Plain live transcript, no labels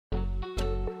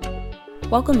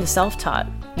Welcome to Self-Taught,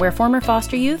 where former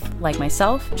foster youth, like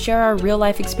myself, share our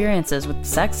real-life experiences with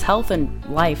sex, health, and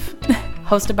life.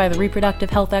 Hosted by the Reproductive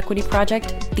Health Equity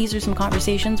Project, these are some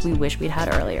conversations we wish we'd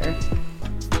had earlier.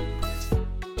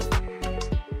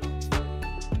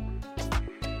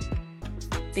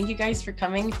 Thank you guys for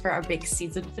coming for our big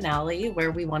season finale,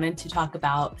 where we wanted to talk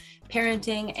about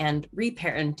parenting and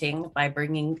reparenting by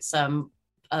bringing some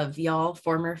of y'all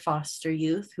former foster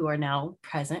youth who are now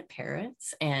present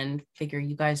parents, and figure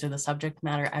you guys are the subject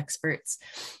matter experts.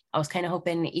 I was kind of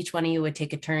hoping each one of you would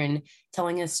take a turn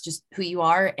telling us just who you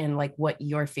are and like what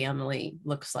your family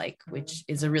looks like, which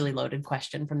is a really loaded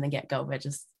question from the get-go, but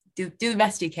just do the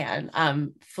best you can.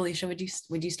 Felicia, would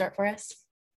you start for us?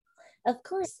 Of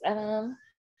course. I'm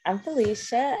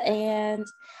Felicia, and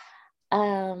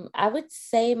I would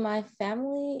say my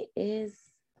family is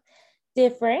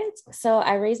different. So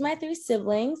I raised my 3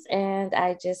 siblings, and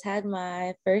I just had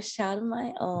my first child of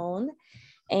my own.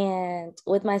 And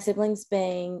with my siblings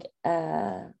being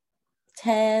 10,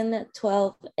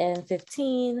 12, and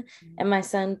 15, and my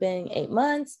son being 8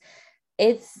 months,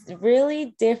 it's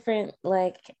really different,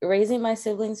 like raising my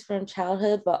siblings from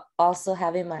childhood, but also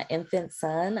having my infant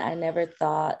son. I never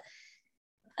thought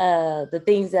the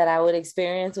things that I would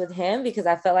experience with him, because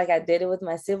I felt like I did it with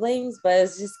my siblings, but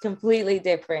it's just completely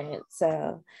different.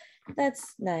 So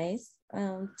that's nice.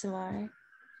 Tamar.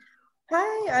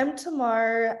 Hi, I'm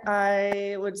Tamar.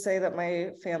 I would say that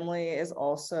my family is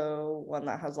also one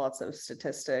that has lots of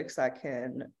statistics that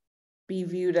can be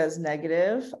viewed as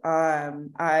negative.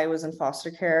 I was in foster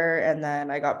care, and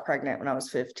then I got pregnant when I was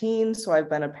 15. So I've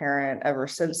been a parent ever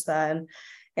since then.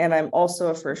 And I'm also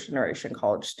a first generation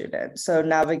college student. So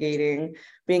navigating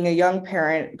being a young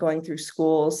parent, going through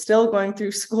school, still going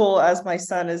through school as my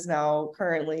son is now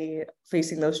currently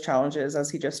facing those challenges as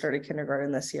he just started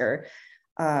kindergarten this year.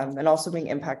 And also being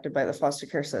impacted by the foster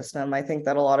care system. I think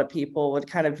that a lot of people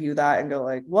would kind of view that and go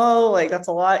like, whoa, like that's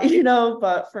a lot,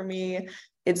 but for me,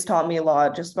 it's taught me a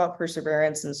lot just about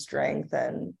perseverance and strength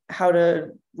and how to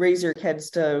raise your kids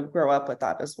to grow up with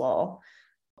that as well.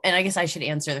 And I guess I should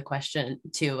answer the question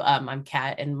too. I'm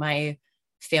Kat, and my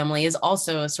family is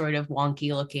also sort of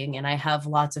wonky looking, and I have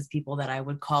lots of people that I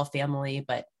would call family,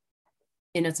 but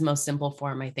in its most simple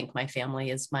form, I think my family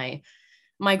is my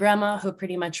grandma, who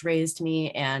pretty much raised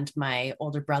me, and my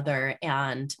older brother,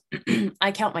 and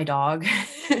I count my dog.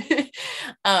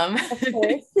 Of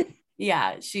course.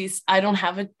 Yeah, I don't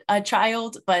have a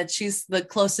child, but she's the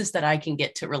closest that I can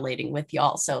get to relating with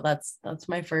y'all. So that's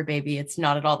my fur baby. It's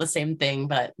not at all the same thing,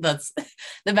 but that's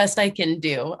the best I can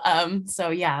do. So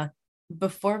yeah,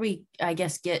 before we, I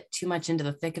guess, get too much into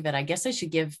the thick of it, I guess I should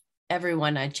give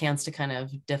everyone a chance to kind of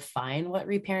define what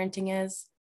reparenting is.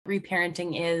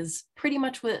 Reparenting is pretty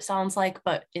much what it sounds like,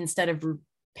 but instead of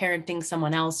parenting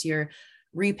someone else, you're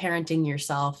reparenting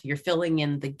yourself. You're filling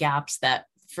in the gaps that,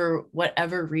 for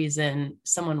whatever reason,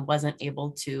 someone wasn't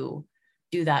able to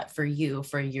do that for you,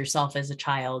 for yourself as a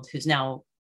child who's now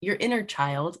your inner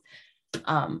child.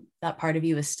 That part of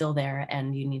you is still there,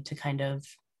 and you need to kind of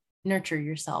nurture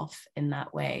yourself in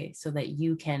that way so that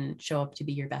you can show up to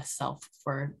be your best self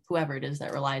for whoever it is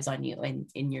that relies on you. And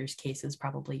in your case is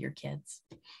probably your kids.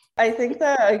 I think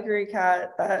that I agree,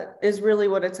 Kat. That is really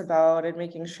what it's about, and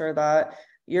making sure that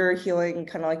you're healing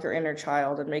kind of like your inner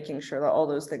child and making sure that all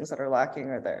those things that are lacking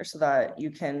are there so that you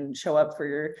can show up for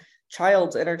your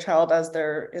child's inner child as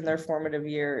they're in their formative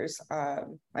years. I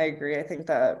agree. I think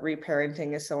that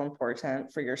reparenting is so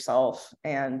important for yourself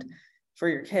and for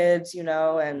your kids,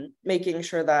 and making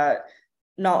sure that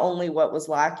not only what was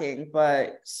lacking,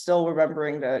 but still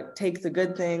remembering to take the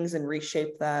good things and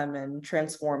reshape them and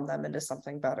transform them into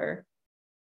something better.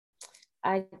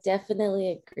 I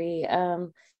definitely agree.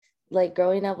 Like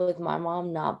growing up with my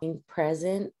mom not being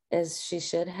present as she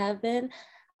should have been,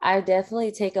 I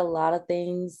definitely take a lot of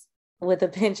things with a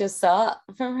pinch of salt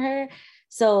from her.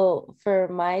 So for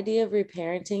my idea of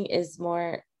reparenting is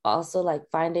more also like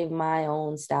finding my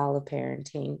own style of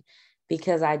parenting,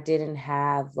 because I didn't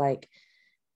have like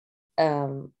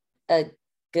a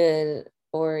good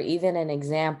or even an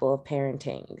example of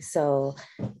parenting. So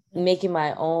making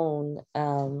my own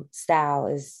style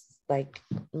is like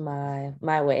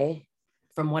my way.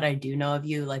 From what I do know of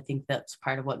you, I think that's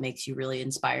part of what makes you really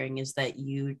inspiring, is that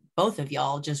you, both of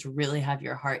y'all, just really have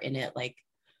your heart in it. Like,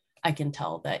 I can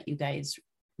tell that you guys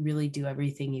really do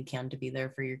everything you can to be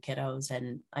there for your kiddos.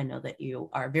 And I know that you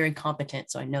are very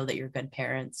competent, so I know that you're good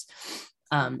parents.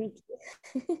 Thank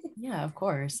you. Yeah, of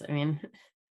course. I mean,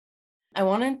 I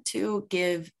wanted to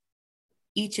give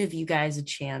each of you guys a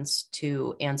chance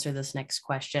to answer this next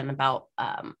question about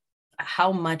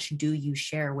how much do you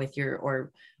share with your,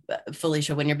 or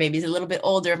Felicia, when your baby's a little bit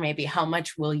older, maybe how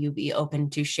much will you be open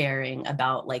to sharing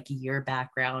about like your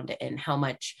background, and how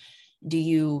much do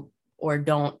you or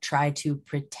don't try to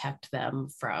protect them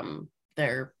from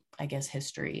their, I guess,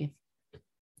 history,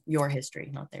 your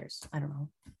history, not theirs. I don't know.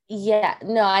 Yeah,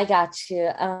 no, I got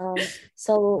you.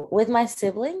 So with my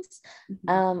siblings,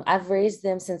 I've raised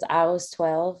them since I was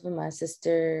 12, and my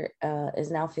sister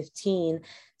is now 15.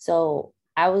 So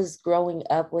I was growing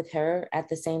up with her at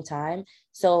the same time.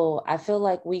 So I feel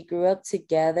like we grew up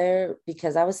together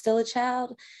because I was still a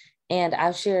child, and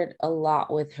I've shared a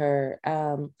lot with her.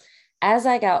 As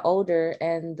I got older,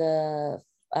 and the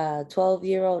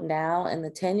 12-year-old now and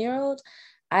the 10-year-old,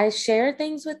 I share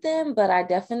things with them, but I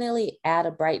definitely add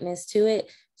a brightness to it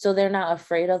so they're not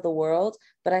afraid of the world.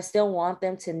 But I still want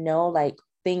them to know like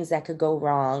things that could go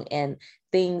wrong, and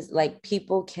things like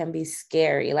people can be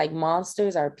scary. Like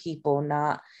monsters are people,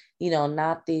 not,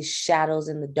 not these shadows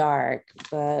in the dark.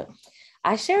 But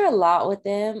I share a lot with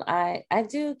them. I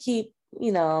do keep,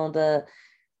 the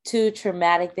two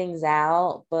traumatic things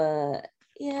out, but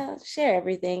yeah, share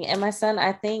everything. And my son,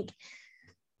 I think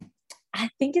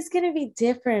it's going to be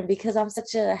different because I'm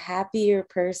such a happier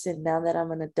person now that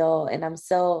I'm an adult, and I'm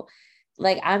so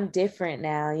like, I'm different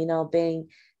now, being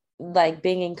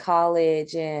in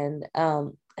college and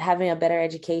having a better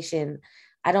education.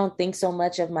 I don't think so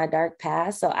much of my dark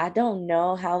past. So I don't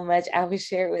know how much I would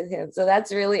share with him. So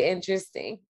that's really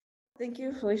interesting. Thank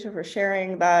you, Felicia, for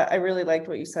sharing that. I really liked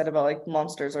what you said about like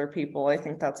monsters are people. I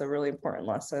think that's a really important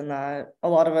lesson that a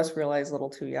lot of us realize a little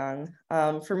too young.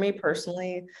 For me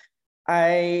personally,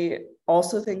 I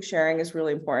also think sharing is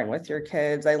really important with your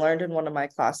kids. I learned in one of my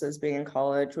classes being in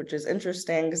college, which is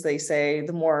interesting because they say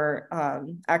the more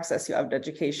access you have to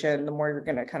education, the more you're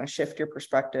going to kind of shift your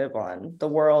perspective on the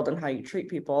world and how you treat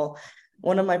people.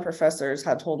 One of my professors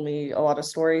had told me a lot of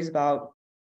stories about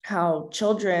how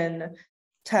children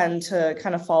tend to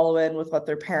kind of follow in with what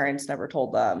their parents never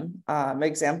told them.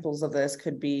 Examples of this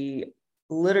could be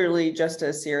literally just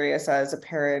as serious as a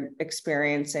parent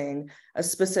experiencing a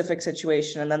specific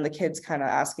situation and then the kids kind of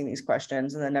asking these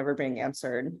questions and then never being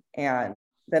answered and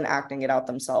then acting it out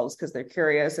themselves because they're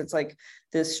curious. It's like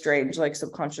this strange like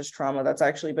subconscious trauma that's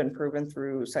actually been proven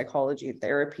through psychology and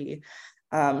therapy.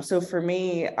 So for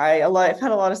me, I've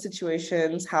had a lot of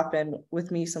situations happen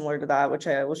with me similar to that, which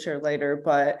I will share later,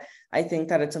 but I think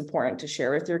that it's important to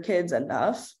share with your kids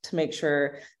enough to make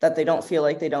sure that they don't feel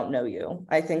like they don't know you.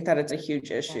 I think that it's a huge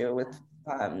issue with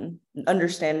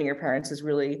understanding your parents is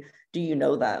really, do you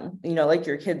know them? Like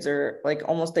your kids are like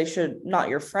almost, they should, not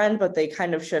your friend, but they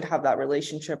kind of should have that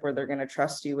relationship where they're going to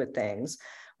trust you with things,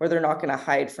 where they're not going to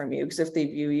hide from you. Because if they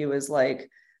view you as like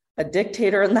a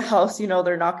dictator in the house,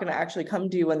 they're not going to actually come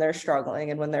to you when they're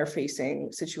struggling and when they're facing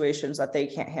situations that they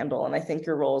can't handle. And I think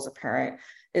your role as a parent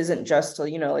isn't just to,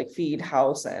 like feed,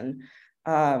 house, and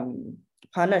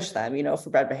punish them, for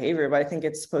bad behavior. But I think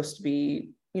it's supposed to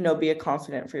be, be a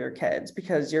confidant for your kids,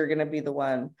 because you're going to be the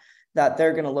one that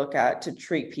they're going to look at to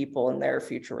treat people in their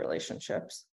future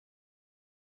relationships.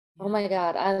 Oh my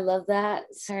God, I love that.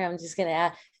 Sorry, I'm just going to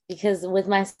add, because with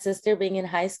my sister being in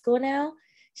high school now,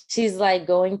 she's like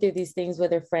going through these things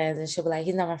with her friends, and she'll be like,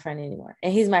 he's not my friend anymore,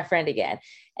 and he's my friend again.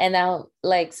 And now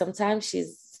like sometimes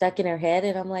she's stuck in her head,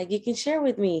 and I'm like, you can share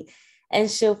with me, and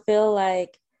she'll feel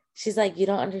like, she's like, you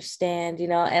don't understand,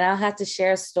 and I'll have to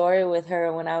share a story with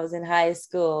her when I was in high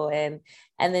school, and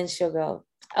then she'll go,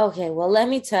 okay, well, let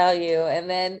me tell you. And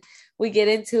then we get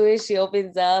into it, she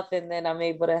opens up, and then I'm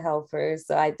able to help her.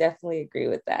 So I definitely agree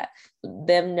with that.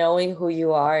 Them knowing who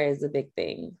you are is a big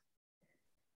thing.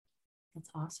 That's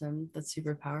awesome. That's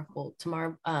super powerful.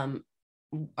 Tamar,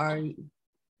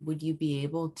 would you be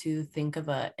able to think of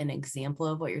an example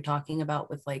of what you're talking about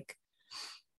with like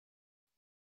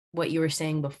what you were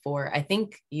saying before? I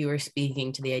think you were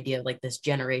speaking to the idea of like this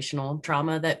generational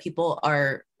trauma that people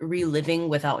are reliving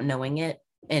without knowing it.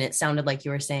 And it sounded like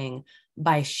you were saying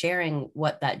by sharing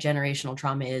what that generational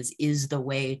trauma is the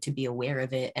way to be aware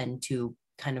of it and to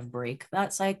kind of break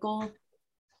that cycle.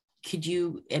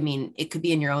 It could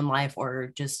be in your own life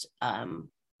or just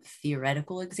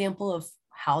theoretical example of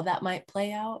how that might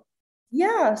play out.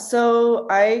 Yeah, so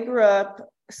I grew up,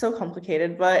 so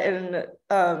complicated, but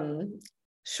in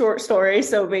short story.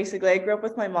 So basically I grew up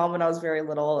with my mom when I was very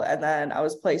little, and then I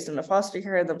was placed in a foster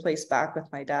care and then placed back with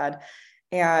my dad.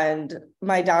 And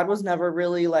my dad was never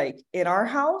really like in our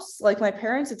house. Like my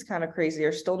parents, it's kind of crazy,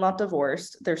 are still not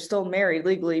divorced. They're still married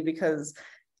legally because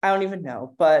I don't even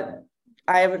know, but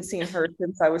I haven't seen her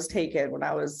since I was taken when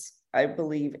I was, I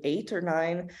believe, 8 or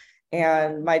 9.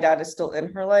 And my dad is still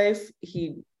in her life.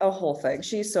 A whole thing.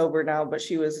 She's sober now, but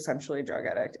she was essentially a drug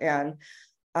addict. And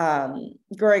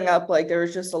growing up, like there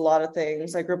was just a lot of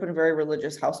things. I grew up in a very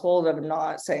religious household, and I'm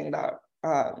not saying that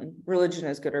religion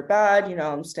is good or bad, you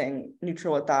know, I'm staying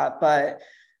neutral with that. But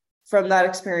from that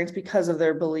experience, because of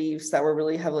their beliefs that were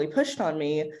really heavily pushed on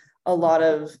me, a lot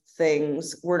of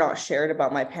things were not shared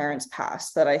about my parents'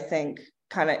 past that I think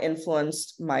kind of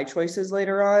influenced my choices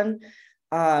later on.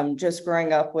 Just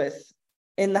growing up with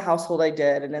in the household I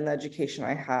did and in the education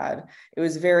I had, it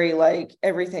was very like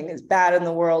everything is bad in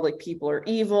the world, like people are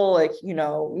evil, like, you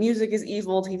know, music is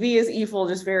evil, TV is evil,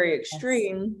 just very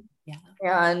extreme. Yes.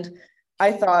 Yeah. And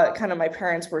I thought kind of my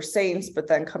parents were saints, but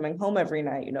then coming home every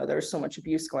night, you know, there's so much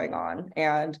abuse going on.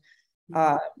 And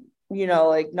you know,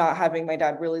 like not having my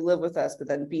dad really live with us, but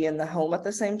then be in the home at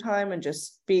the same time and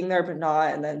just being there, but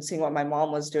not, and then seeing what my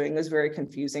mom was doing was very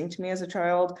confusing to me as a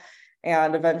child.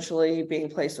 And eventually being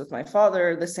placed with my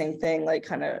father, the same thing, like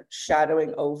kind of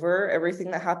shadowing over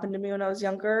everything that happened to me when I was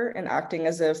younger and acting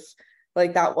as if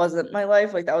like that wasn't my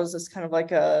life. Like that was just kind of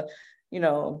like a, you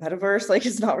know, metaverse, like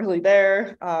it's not really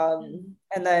there.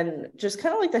 And then just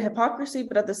kind of like the hypocrisy,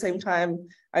 but at the same time,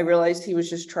 I realized he was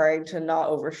just trying to not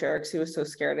overshare because he was so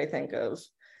scared, I think, of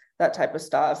that type of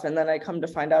stuff. And then I come to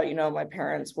find out, you know, my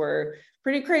parents were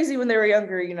pretty crazy when they were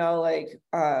younger, you know, like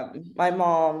my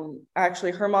mom,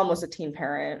 actually her mom was a teen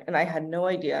parent and I had no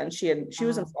idea. And she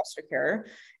was in foster care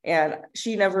and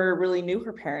she never really knew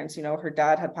her parents. You know, her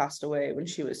dad had passed away when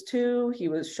she was 2, he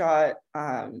was shot,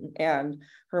 and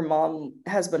her mom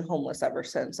has been homeless ever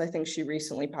since. I think she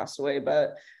recently passed away,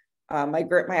 but my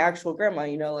actual grandma,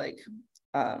 you know, like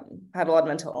had a lot of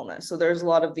mental illness. So there's a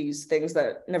lot of these things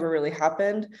that never really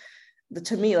happened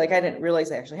to me. Like I didn't realize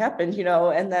they actually happened, you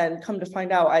know, and then come to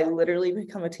find out I literally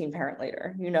become a teen parent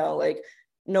later, you know, like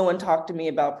no one talked to me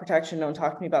about protection. No one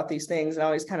talked to me about these things. And I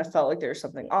always kind of felt like there was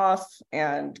something off,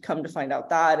 and come to find out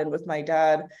that. And with my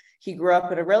dad, he grew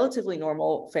up in a relatively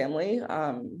normal family.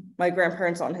 My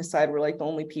grandparents on his side were like the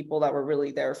only people that were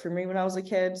really there for me when I was a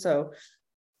kid. So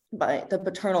by the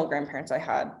paternal grandparents I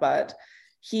had, but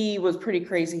he was pretty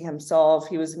crazy himself.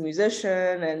 He was a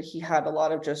musician and he had a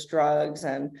lot of just drugs,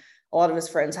 and a lot of his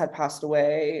friends had passed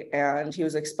away, and he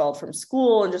was expelled from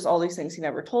school and just all these things he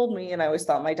never told me. And I always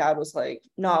thought my dad was like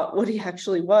not what he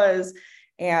actually was.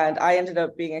 And I ended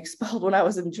up being expelled when I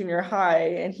was in junior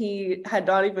high, and he had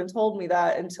not even told me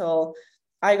that until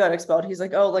I got expelled. He's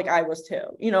like, oh, like I was too,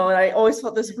 you know, and I always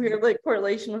felt this weird like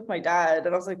correlation with my dad.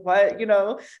 And I was like, what, you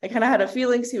know, I kind of had a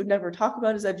feeling he would never talk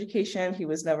about his education. He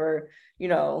was never, you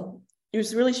know, it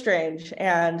was really strange.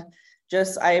 And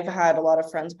just, I've had a lot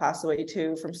of friends pass away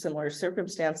too from similar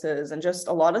circumstances, and just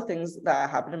a lot of things that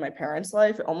happened in my parents'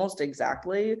 life almost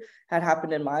exactly had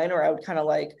happened in mine, or I would kind of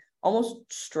like almost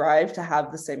strive to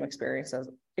have the same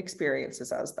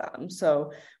experiences as them.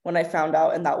 So when I found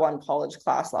out in that one college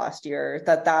class last year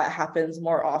that happens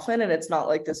more often, and it's not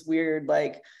like this weird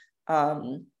like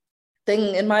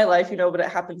thing in my life, you know, but it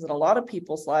happens in a lot of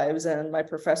people's lives. And my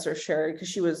professor shared, because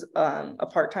she was a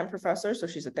part-time professor, so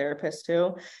she's a therapist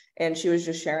too, and she was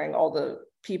just sharing all the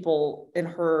people in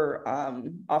her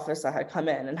office that had come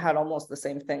in and had almost the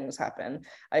same things happen.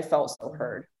 I felt so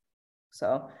heard.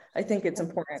 So I think it's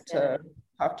important to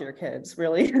talk to your kids,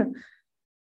 really.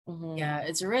 Yeah,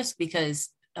 it's a risk because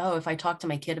if I talk to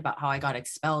my kid about how I got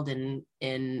expelled in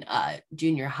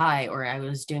junior high, or I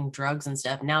was doing drugs and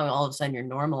stuff, now all of a sudden you're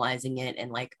normalizing it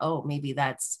and like, oh, maybe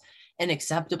that's an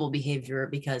acceptable behavior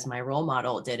because my role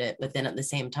model did it. But then at the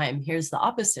same time, here's the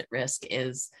opposite risk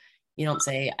is you don't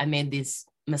say I made these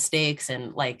mistakes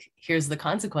and like here's the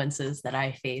consequences that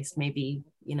I faced. Maybe,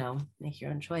 you know, make your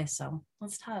own choice. So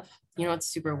that's tough. You know what's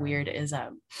super weird is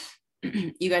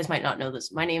you guys might not know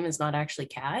this. My name is not actually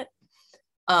Kat.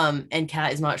 And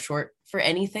Kat is not short for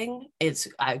anything. It's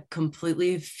a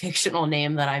completely fictional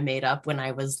name that I made up when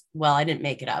I didn't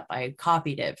make it up. I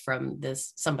copied it from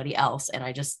somebody else. And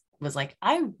I just was like,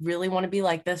 I really want to be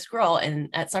like this girl. And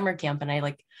at summer camp, and I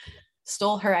like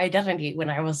stole her identity when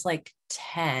I was like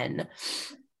 10.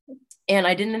 And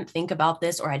I didn't think about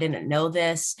this, or I didn't know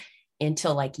this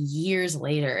until like years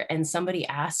later. And somebody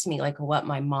asked me like what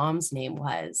my mom's name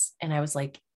was. And I was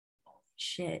like,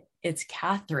 shit, it's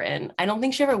Catherine. I don't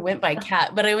think she ever went by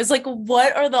Kat, but I was like,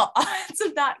 what are the odds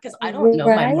of that? Because I don't know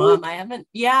my mom. I haven't,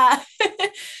 yeah.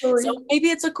 So maybe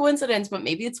it's a coincidence, but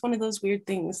maybe it's one of those weird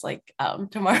things like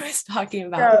Tamara was talking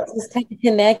about. It's kind of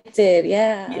connected.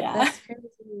 Yeah. Yeah. That's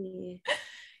crazy.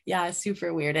 Yeah,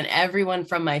 super weird. And everyone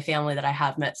from my family that I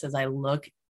have met says I look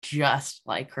just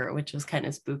like her, which was kind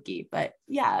of spooky, but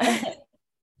yeah,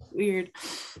 weird.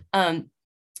 I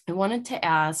wanted to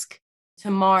ask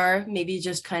Tamar, maybe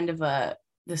just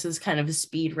this is kind of a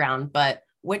speed round, but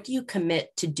what do you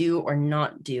commit to do or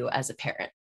not do as a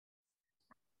parent?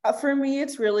 For me,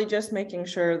 it's really just making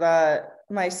sure that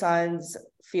my son's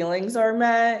feelings are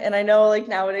met. And I know like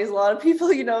nowadays, a lot of people,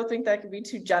 think that could be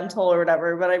too gentle or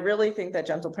whatever, but I really think that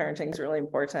gentle parenting is really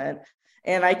important.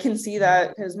 And I can see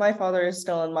that because my father is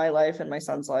still in my life and my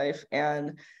son's life.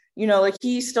 And, like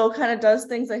he still kind of does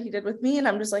things that he did with me. And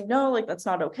I'm just like, no, like that's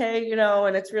not okay,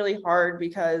 and it's really hard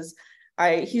because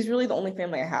he's really the only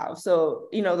family I have. So,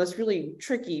 this really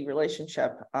tricky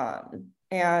relationship.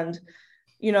 And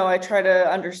I try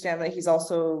to understand that he's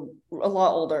also a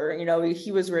lot older.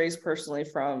 He was raised personally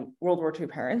from World War II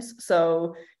parents.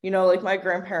 So, like my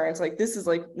grandparents, like this is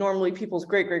like normally people's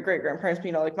great, great, great grandparents,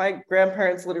 but, like my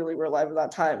grandparents literally were alive at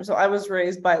that time. So I was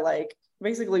raised by like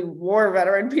basically war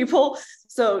veteran people.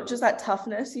 So just that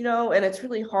toughness, and it's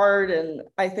really hard. And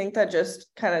I think that just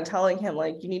kind of telling him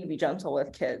like, you need to be gentle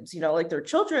with kids, like they're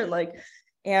children, like,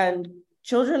 and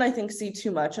children, I think, see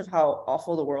too much of how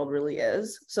awful the world really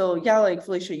is. So yeah, like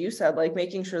Felicia, you said, like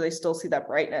making sure they still see that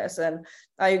brightness. And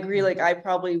I agree, like I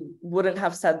probably wouldn't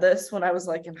have said this when I was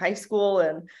like in high school.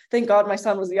 And thank God my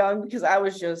son was young because I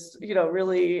was just,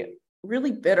 really,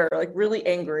 really bitter, like really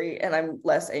angry. And I'm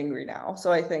less angry now.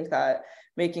 So I think that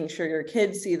making sure your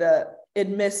kids see that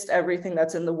amidst everything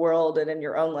that's in the world and in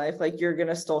your own life, like you're going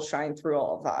to still shine through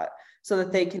all of that so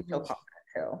that they can feel confident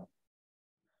too.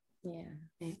 Yeah.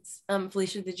 Thanks.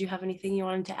 Felicia, did you have anything you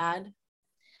wanted to add?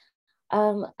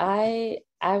 I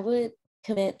would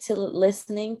commit to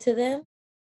listening to them.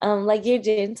 Like your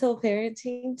gentle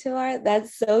parenting to art.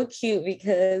 That's so cute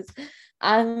because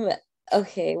I'm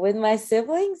okay with my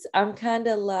siblings. I'm kind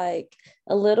of like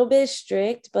a little bit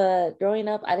strict, but growing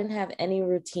up, I didn't have any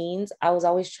routines. I was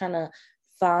always trying to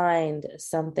find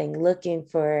something, looking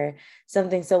for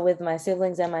something. So with my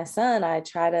siblings and my son, I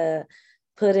try to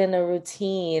put in a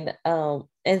routine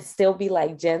and still be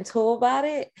like gentle about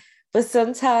it. But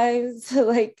sometimes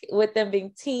like with them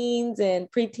being teens and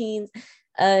preteens,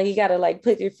 you gotta like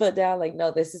put your foot down, like,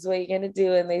 no, this is what you're gonna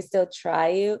do, and they still try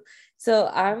you. So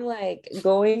I'm like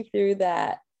going through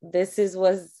that. This is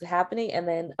what's happening, and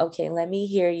then okay, let me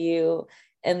hear you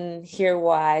and hear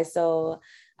why. So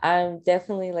I'm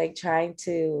definitely like trying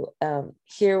to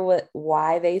hear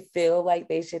why they feel like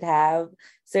they should have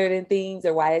certain things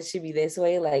or why it should be this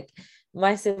way. Like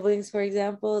my siblings, for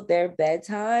example, their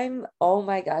bedtime, oh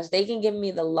my gosh, they can give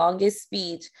me the longest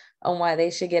speech on why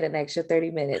they should get an extra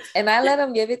 30 minutes. And I let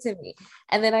them give it to me.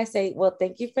 And then I say, well,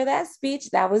 thank you for that speech.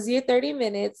 That was your 30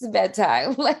 minutes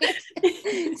bedtime. Like,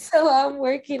 so I'm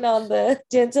working on the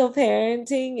gentle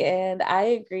parenting. And I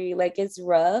agree, like it's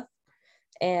rough.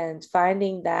 And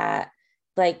finding that,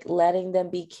 like letting them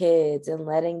be kids and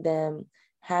letting them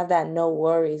have that no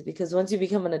worries, because once you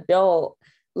become an adult,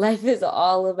 life is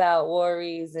all about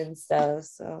worries and stuff.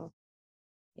 So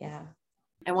yeah.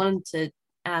 I wanted to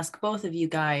ask both of you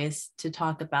guys to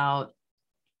talk about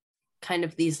kind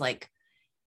of these like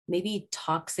maybe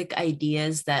toxic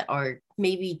ideas that are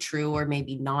maybe true or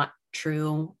maybe not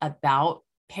true about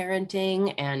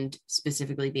parenting, and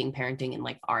specifically being parenting in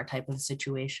like our type of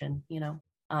situation,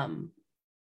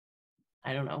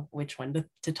 I don't know which one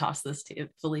to toss this to.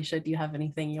 Felicia, do you have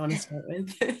anything you want to start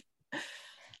with?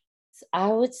 I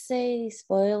would say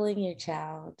spoiling your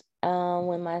child.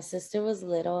 When my sister was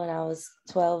little and I was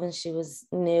 12 and she was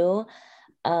new,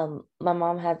 my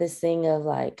mom had this thing of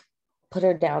like, put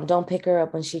her down, don't pick her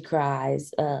up when she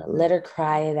cries, let her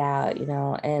cry it out,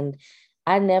 and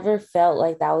I never felt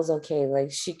like that was okay.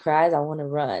 Like she cries, I want to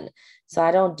run. So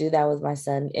I don't do that with my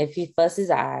son. If he fusses,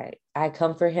 I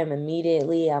come for him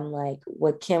immediately. I'm like,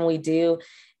 what can we do?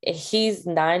 He's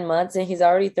 9 months and he's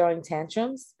already throwing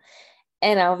tantrums.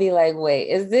 And I'll be like, wait,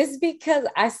 is this because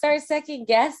I start second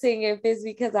guessing if it's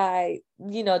because I,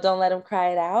 don't let him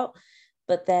cry it out.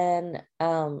 But then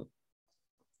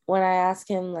when I ask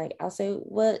him, like, I'll say,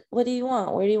 what do you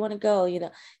want? Where do you want to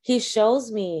go? He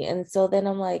shows me. And so then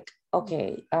I'm like,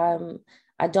 okay,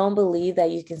 I don't believe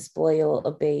that you can spoil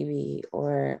a baby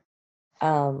or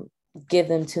give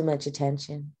them too much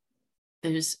attention.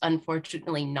 There's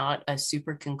unfortunately not a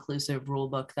super conclusive rule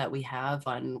book that we have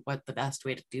on what the best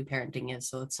way to do parenting is.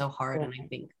 So it's so hard. And I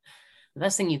think the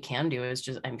best thing you can do is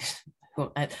just,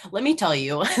 let me tell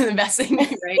you the best thing,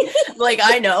 right? Like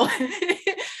I know,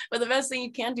 but the best thing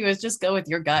you can do is just go with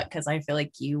your gut. Cause I feel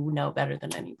like you know better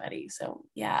than anybody. So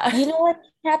yeah. You know what,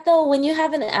 Kat, though, when you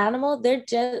have an animal, they're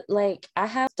just like, I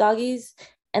have doggies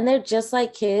and they're just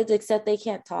like kids, except they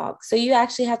can't talk. So you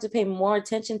actually have to pay more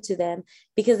attention to them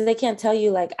because they can't tell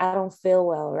you like, I don't feel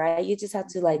well, right? You just have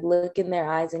to like look in their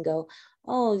eyes and go,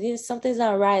 oh, something's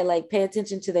not right. Like pay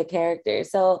attention to their character.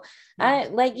 So I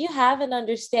like, you have an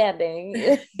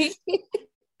understanding.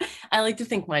 I like to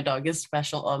think my dog is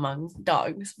special among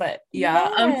dogs, but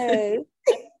yeah. Yes.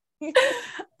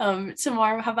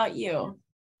 Tamara, how about you?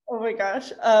 Oh my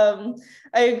gosh.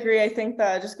 I agree. I think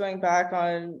that just going back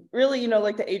on really,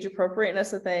 like the age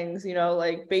appropriateness of things,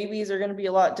 like babies are going to be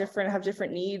a lot different, have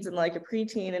different needs, and like a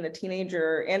preteen and a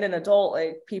teenager and an adult,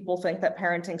 like people think that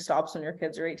parenting stops when your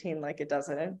kids are 18, like it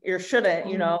doesn't, or shouldn't,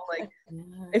 like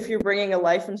if you're bringing a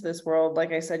life into this world,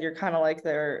 like I said, you're kind of like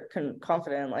their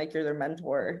confident, like you're their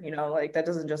mentor, like that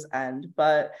doesn't just end.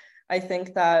 But I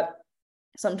think that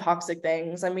some toxic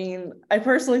things. I mean, I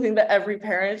personally think that every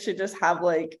parent should just have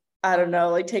like, I don't know,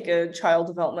 like take a child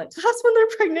development class when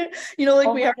they're pregnant. Like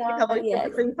Oh we my already have God, like yes.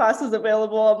 birthing classes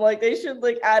available. I'm like, they should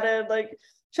like add in like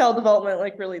child development,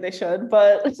 like really they should.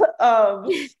 But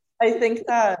I think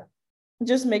that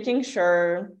just making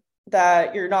sure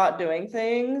that you're not doing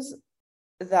things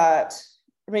that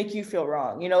make you feel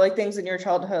wrong, like things in your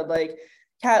childhood, like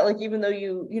Kat, like even though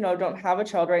you don't have a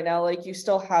child right now, like you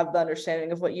still have the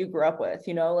understanding of what you grew up with,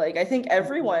 like I think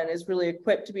everyone is really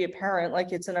equipped to be a parent,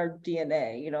 like it's in our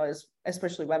DNA, as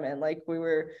especially women, like we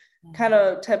were kind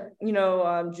of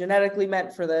genetically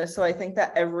meant for this. So I think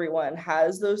that everyone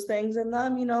has those things in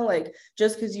them, like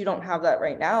just because you don't have that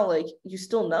right now, like you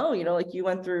still know, like you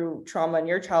went through trauma in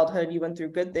your childhood, you went through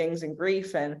good things and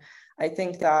grief. And I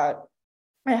think that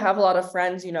I have a lot of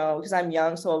friends, because I'm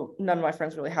young, so none of my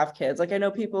friends really have kids. Like I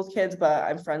know people with kids, but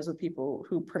I'm friends with people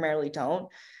who primarily don't,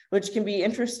 which can be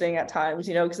interesting at times,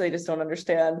 because they just don't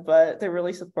understand, but they're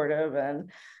really supportive.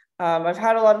 And I've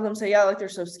had a lot of them say, yeah, like they're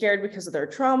so scared because of their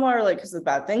trauma or like because of the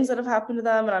bad things that have happened to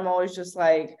them. And I'm always just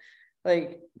like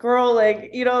girl, like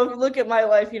if you look at my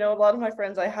life, a lot of my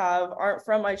friends I have aren't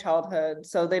from my childhood,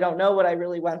 so they don't know what I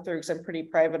really went through because I'm pretty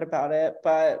private about it.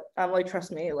 But I'm like,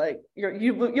 trust me, like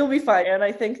you'll be fine. And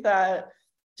I think that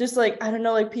just like, I don't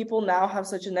know, like people now have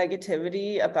such a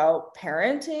negativity about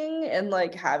parenting and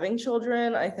like having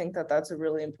children. I think that that's a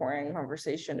really important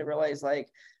conversation to realize, like,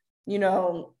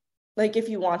 like if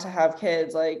you want to have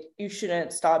kids, like you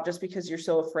shouldn't stop just because you're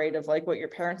so afraid of like what your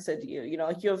parents said to you,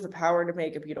 like you have the power to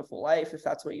make a beautiful life if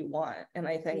that's what you want. And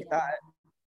I think that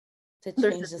to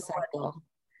there's change the cycle.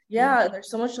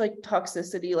 there's so much like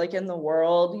toxicity like in the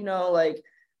world, like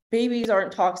babies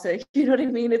aren't toxic, you know what I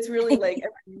mean? It's really like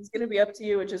everything's going to be up to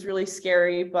you, which is really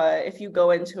scary. But if you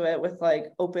go into it with like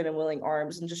open and willing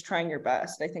arms and just trying your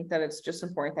best, I think that it's just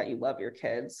important that you love your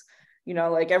kids.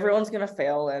 Like everyone's going to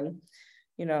fail, and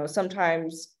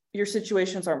sometimes your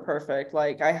situations aren't perfect.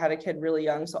 Like I had a kid really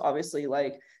young, so obviously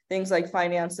like things like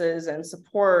finances and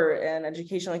support and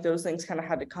education, like those things kind of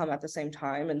had to come at the same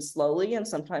time and slowly, and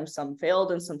sometimes some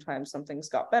failed and sometimes some things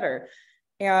got better.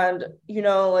 And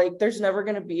like there's never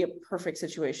going to be a perfect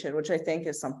situation, which I think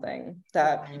is something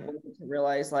that people need to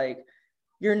realize. Like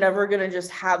you're never going to just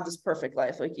have this perfect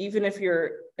life. Like even if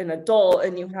you're an adult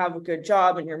and you have a good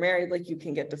job and you're married, like you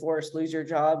can get divorced, lose your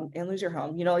job and lose your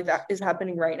home, like that is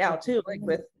happening right now too, like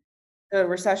with the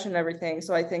recession and everything.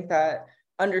 So I think that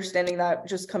understanding that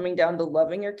just coming down to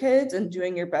loving your kids and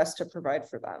doing your best to provide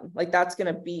for them, like that's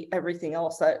going to beat everything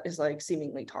else that is like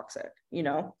seemingly toxic,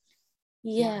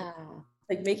 Yeah.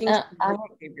 like making sure your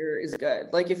behavior is good.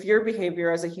 Like if your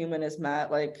behavior as a human is met,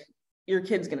 like your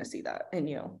kid's going to see that in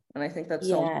you. And I think that's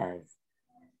so important.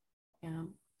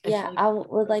 I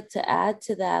would like to add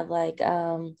to that, like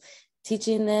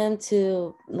teaching them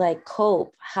to like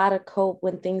how to cope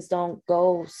when things don't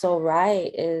go so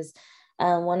right is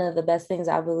one of the best things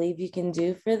I believe you can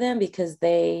do for them, because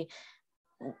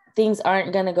things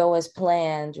aren't going to go as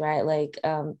planned, right? Like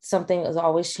something is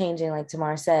always changing, like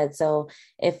Tamar said. So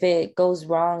if it goes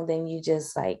wrong, then you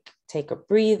just like take a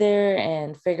breather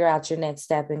and figure out your next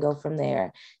step and go from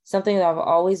there. Something that I've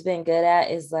always been good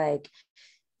at is like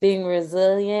being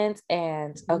resilient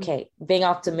and being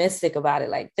optimistic about it.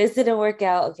 Like this didn't work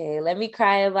out. Okay, let me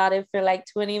cry about it for like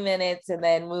 20 minutes and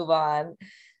then move on.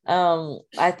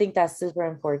 I think that's super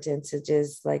important to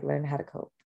just like learn how to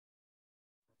cope.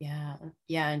 Yeah.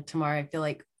 And Tamara, I feel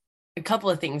like a couple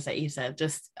of things that you said,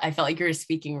 just I felt like you were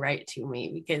speaking right to me,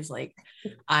 because like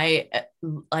I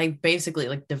like basically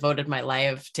like devoted my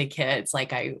life to kids.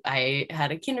 Like I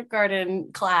had a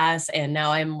kindergarten class, and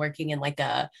now I'm working in like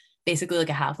basically like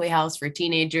a halfway house for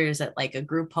teenagers at like a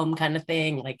group home kind of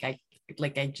thing. Like I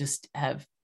just have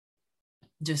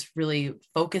just really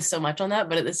focused so much on that.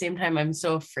 But at the same time, I'm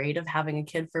so afraid of having a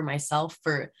kid for myself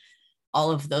for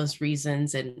all of those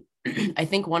reasons. And I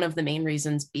think one of the main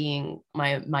reasons being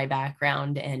my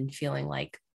background and feeling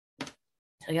like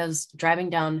I was driving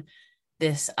down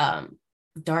this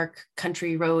dark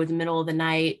country road in the middle of the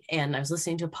night, and I was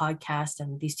listening to a podcast,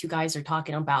 and these two guys are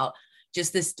talking about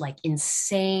just this like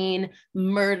insane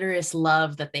murderous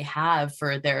love that they have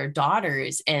for their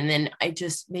daughters. And then it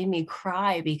just made me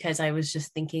cry, because I was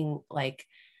just thinking like,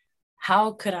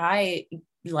 how could I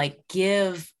like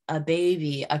give a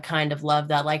baby a kind of love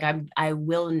that like I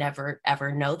will never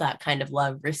ever know that kind of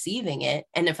love receiving it.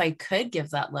 And if I could give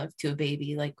that love to a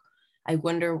baby, like I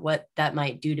wonder what that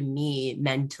might do to me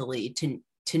mentally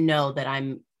to know that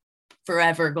I'm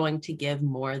forever going to give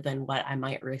more than what I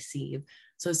might receive.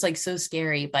 So it's like so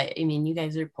scary, but I mean, you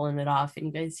guys are pulling it off and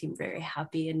you guys seem very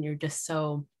happy and you're just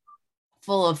so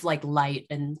full of like light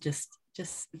and just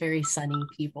very sunny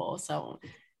people. So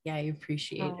yeah, I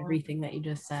appreciate everything that you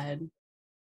just said.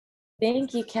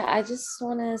 Thank you, Kat. I just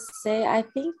want to say, I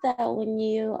think that when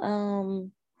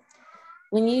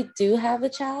you do have a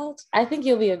child, I think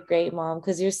you'll be a great mom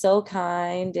because you're so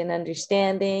kind and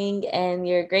understanding and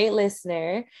you're a great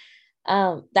listener.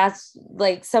 That's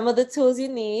like some of the tools you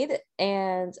need.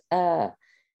 And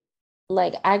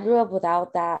like I grew up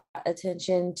without that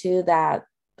attention to that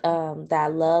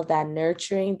love, that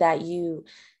nurturing that you,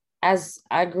 as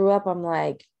I grew up, I'm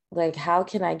like, how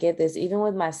can I get this? Even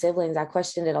with my siblings, I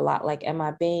questioned it a lot. Like, am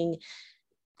I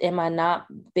not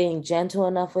being gentle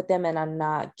enough with them and I'm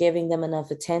not giving them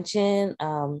enough attention?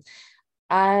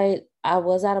 I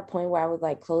was at a point where I would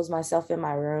like close myself in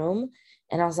my room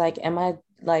and I was like, am I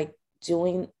like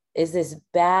is this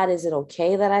bad? Is it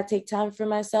okay that I take time for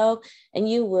myself? And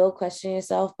you will question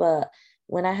yourself. But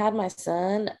when I had my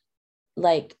son,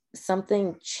 like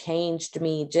something changed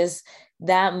me. Just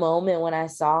that moment when I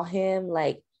saw him,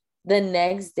 like the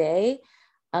next day,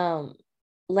 I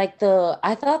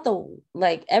thought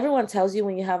like everyone tells you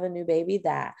when you have a new baby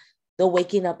that the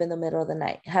waking up in the middle of the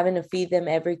night, having to feed them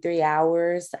every 3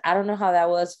 hours. I don't know how that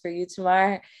was for you,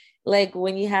 Tamar. Like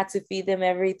when you had to feed them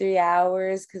every 3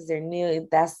 hours because they're new,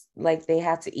 that's like they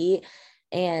had to eat.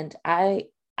 And I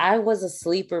was a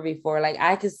sleeper before. Like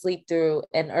I could sleep through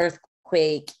an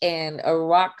earthquake and a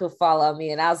rock could fall on me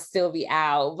and I'll still be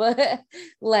out. But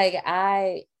like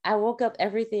I woke up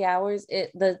every 3 hours.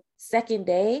 The second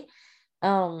day,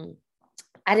 I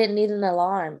didn't need an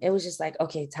alarm. It was just like,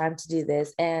 okay, time to do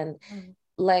this. And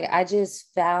like I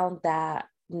just found that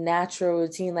natural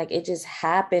routine. Like it just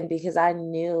happened because I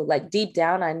knew, like deep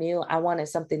down, I knew I wanted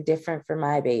something different for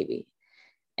my baby.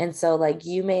 And so like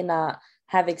you may not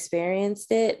have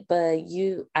experienced it, but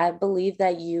I believe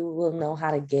that you will know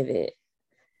how to give it.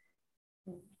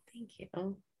 Thank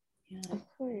you. Yeah. Of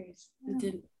course.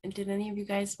 Did any of you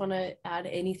guys want to add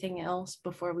anything else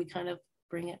before we kind of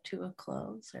bring it to a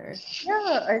close? Or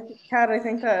Kat, I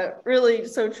think that really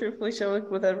so truthfully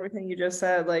showed with everything you just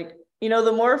said. Like, you know,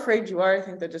 the more afraid you are, I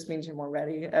think that just means you're more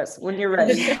ready. As when you're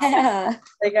ready, yeah.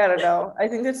 Like I don't know. I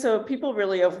think that so people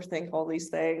really overthink all these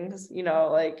things. You know,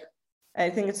 like I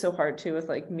think it's so hard too with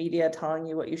like media telling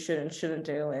you what you should and shouldn't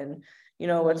do, and you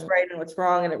know what's right and what's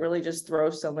wrong, and it really just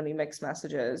throws so many mixed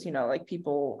messages. You know, like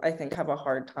people I think have a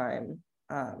hard time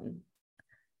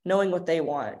knowing what they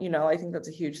want. You know, I think that's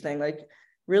a huge thing. Like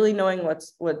really knowing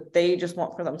what they just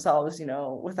want for themselves, you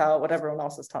know, without what everyone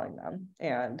else is telling them.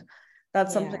 And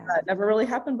that's something that never really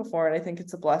happened before. And I think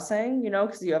it's a blessing, you know,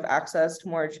 because you have access to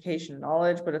more education and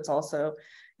knowledge, but it's also,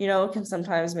 you know, can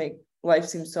sometimes make life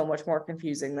seem so much more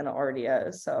confusing than it already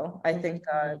is. So I think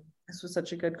that this was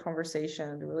such a good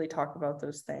conversation to really talk about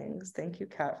those things. Thank you,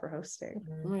 Kat, for hosting.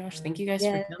 oh my gosh, thank you guys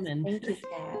for coming. Thank you,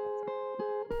 Kat.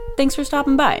 Thanks for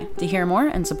stopping by. To hear more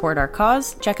and support our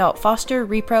cause, check out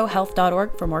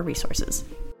fosterreprohealth.org for more resources.